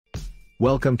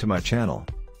Welcome to my channel.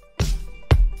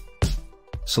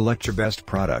 Select your best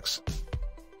products.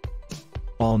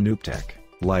 All noob tech.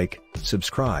 Like,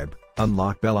 subscribe,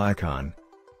 unlock bell icon.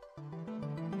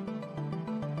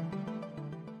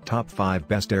 Top 5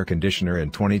 Best Air Conditioner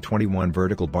in 2021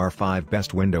 Vertical Bar 5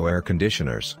 Best Window Air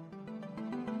Conditioners.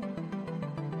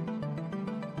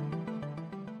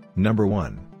 Number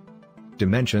 1.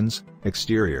 Dimensions: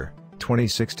 Exterior,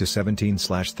 26 to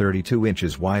 17/32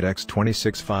 inches wide x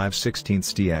 26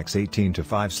 5/16 d x 18 to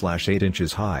 5/8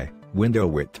 inches high. Window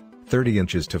width, 30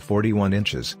 inches to 41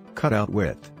 inches. Cutout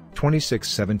width, 26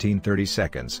 17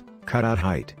 32. Cutout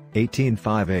height, 18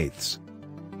 5/8.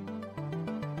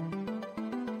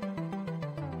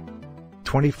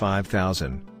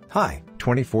 25,000. High,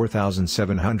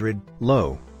 24,700.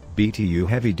 Low, BTU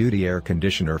Heavy Duty Air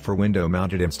Conditioner for Window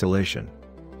Mounted Installation.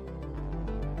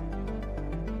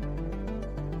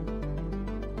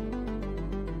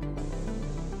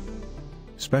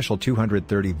 Special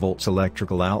 230 volts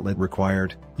electrical outlet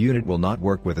required. Unit will not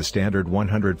work with a standard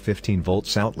 115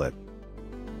 volts outlet.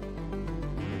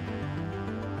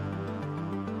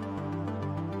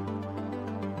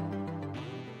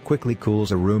 Quickly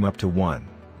cools a room up to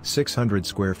 1,600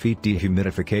 square feet.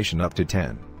 Dehumidification up to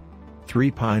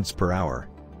 10.3 pints per hour.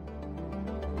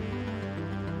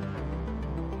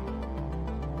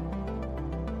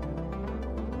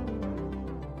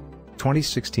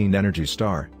 (2016) Energy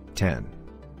Star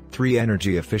 10.3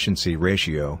 Energy Efficiency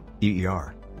Ratio,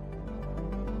 EER.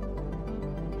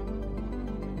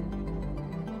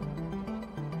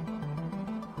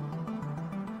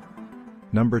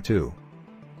 Number 2.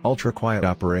 Ultra Quiet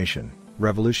Operation.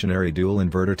 Revolutionary dual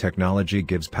inverter technology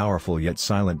gives powerful yet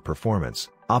silent performance,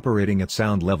 operating at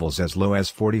sound levels as low as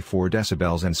 44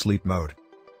 decibels and sleep mode.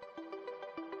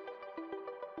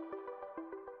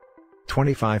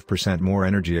 25% more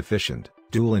energy efficient.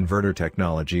 Dual inverter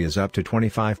technology is up to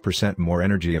 25% more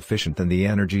energy efficient than the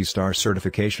Energy Star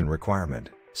certification requirement,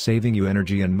 saving you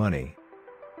energy and money.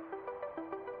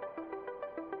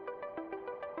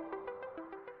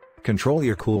 Control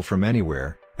your cool from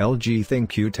anywhere. LG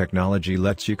ThinQ technology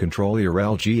lets you control your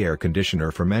LG air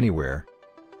conditioner from anywhere.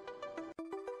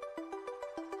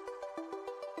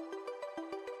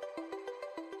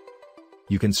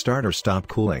 You can start or stop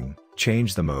cooling,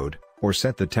 change the mode, or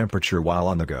set the temperature while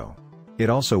on the go. It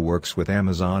also works with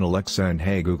Amazon Alexa and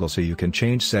Hey Google, so you can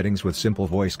change settings with simple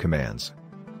voice commands.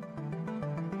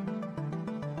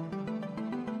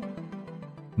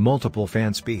 Multiple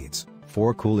fan speeds.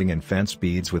 4 cooling and fan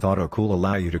speeds with auto cool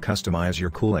allow you to customize your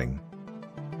cooling.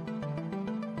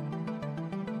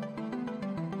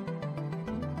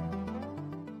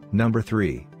 Number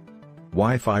 3.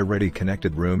 Wi-Fi ready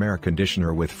connected room air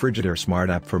conditioner with Frigidaire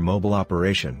Smart App for mobile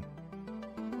operation.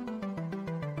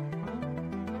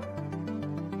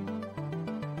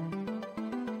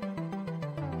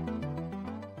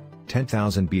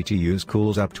 (10,000 BTUs)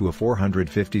 cools up to a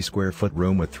 450 square foot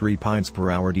room with 3 pints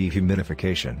per hour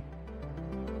dehumidification.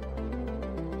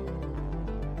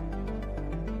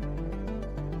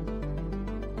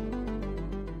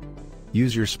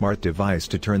 Use your smart device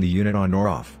to turn the unit on or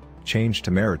off, change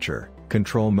temperature,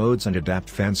 control modes and adapt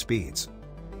fan speeds.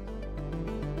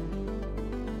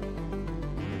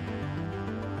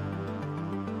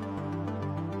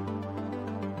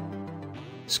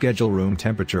 Schedule room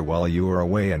temperature while you are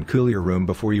away and cool your room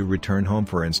before you return home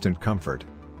for instant comfort.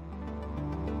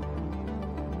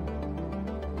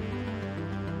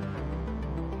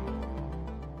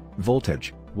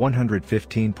 Voltage: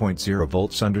 115.0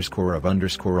 volts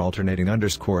alternating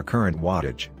current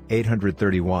wattage,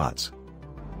 830 watts.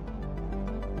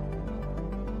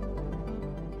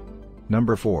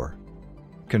 Number 4.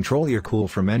 Control your cool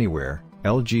from anywhere.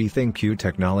 LG ThinQ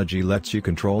technology lets you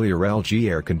control your LG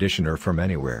air conditioner from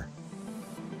anywhere.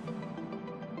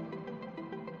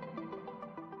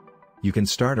 You can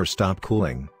start or stop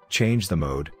cooling, change the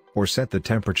mode, or set the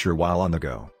temperature while on the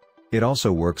go. It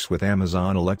also works with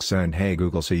Amazon Alexa and Hey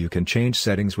Google, so you can change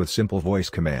settings with simple voice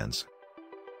commands.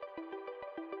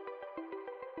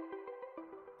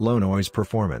 Low noise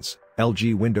performance.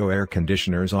 LG window air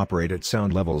conditioners operate at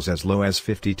sound levels as low as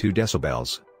 52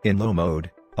 decibels, in low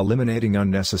mode, eliminating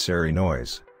unnecessary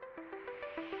noise.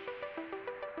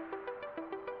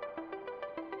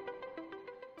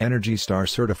 Energy Star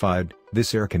certified.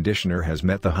 This air conditioner has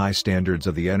met the high standards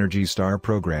of the Energy Star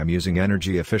program using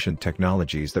energy-efficient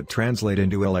technologies that translate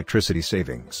into electricity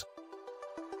savings.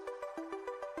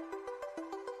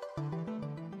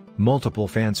 Multiple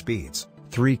fan speeds.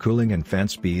 3 cooling and fan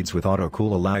speeds with auto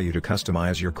cool allow you to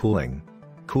customize your cooling.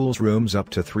 Cools rooms up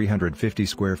to 350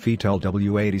 square feet.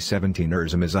 LW8017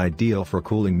 ERZM is ideal for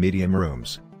cooling medium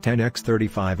rooms, 10x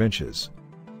 35 inches.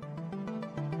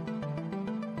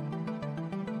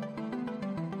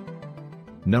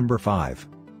 Number 5.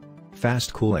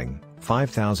 Fast Cooling,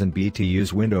 5000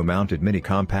 BTUs window-mounted mini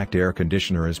compact air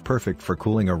conditioner is perfect for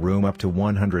cooling a room up to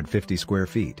 150 square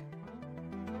feet.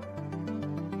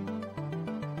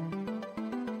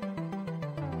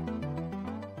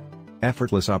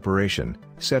 Effortless operation,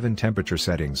 7 temperature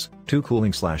settings, 2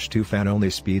 cooling/2 fan only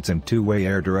speeds and 2-way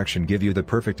air direction give you the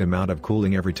perfect amount of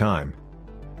cooling every time.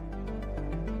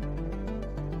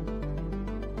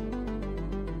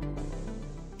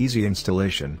 Easy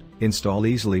installation, install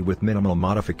easily with minimal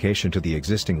modification to the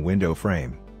existing window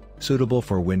frame. Suitable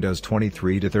for windows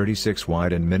 23 to 36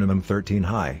 wide and minimum 13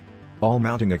 high. All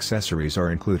mounting accessories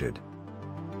are included.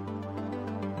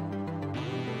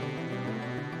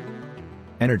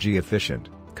 Energy efficient,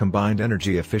 combined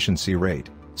energy efficiency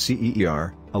rate,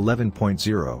 CEER,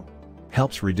 11.0.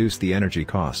 Helps reduce the energy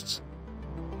costs.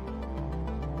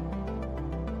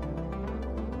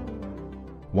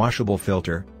 Washable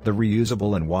filter, the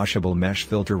reusable and washable mesh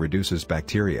filter reduces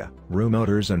bacteria, room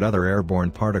odors and other airborne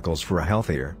particles for a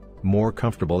healthier, more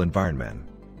comfortable environment.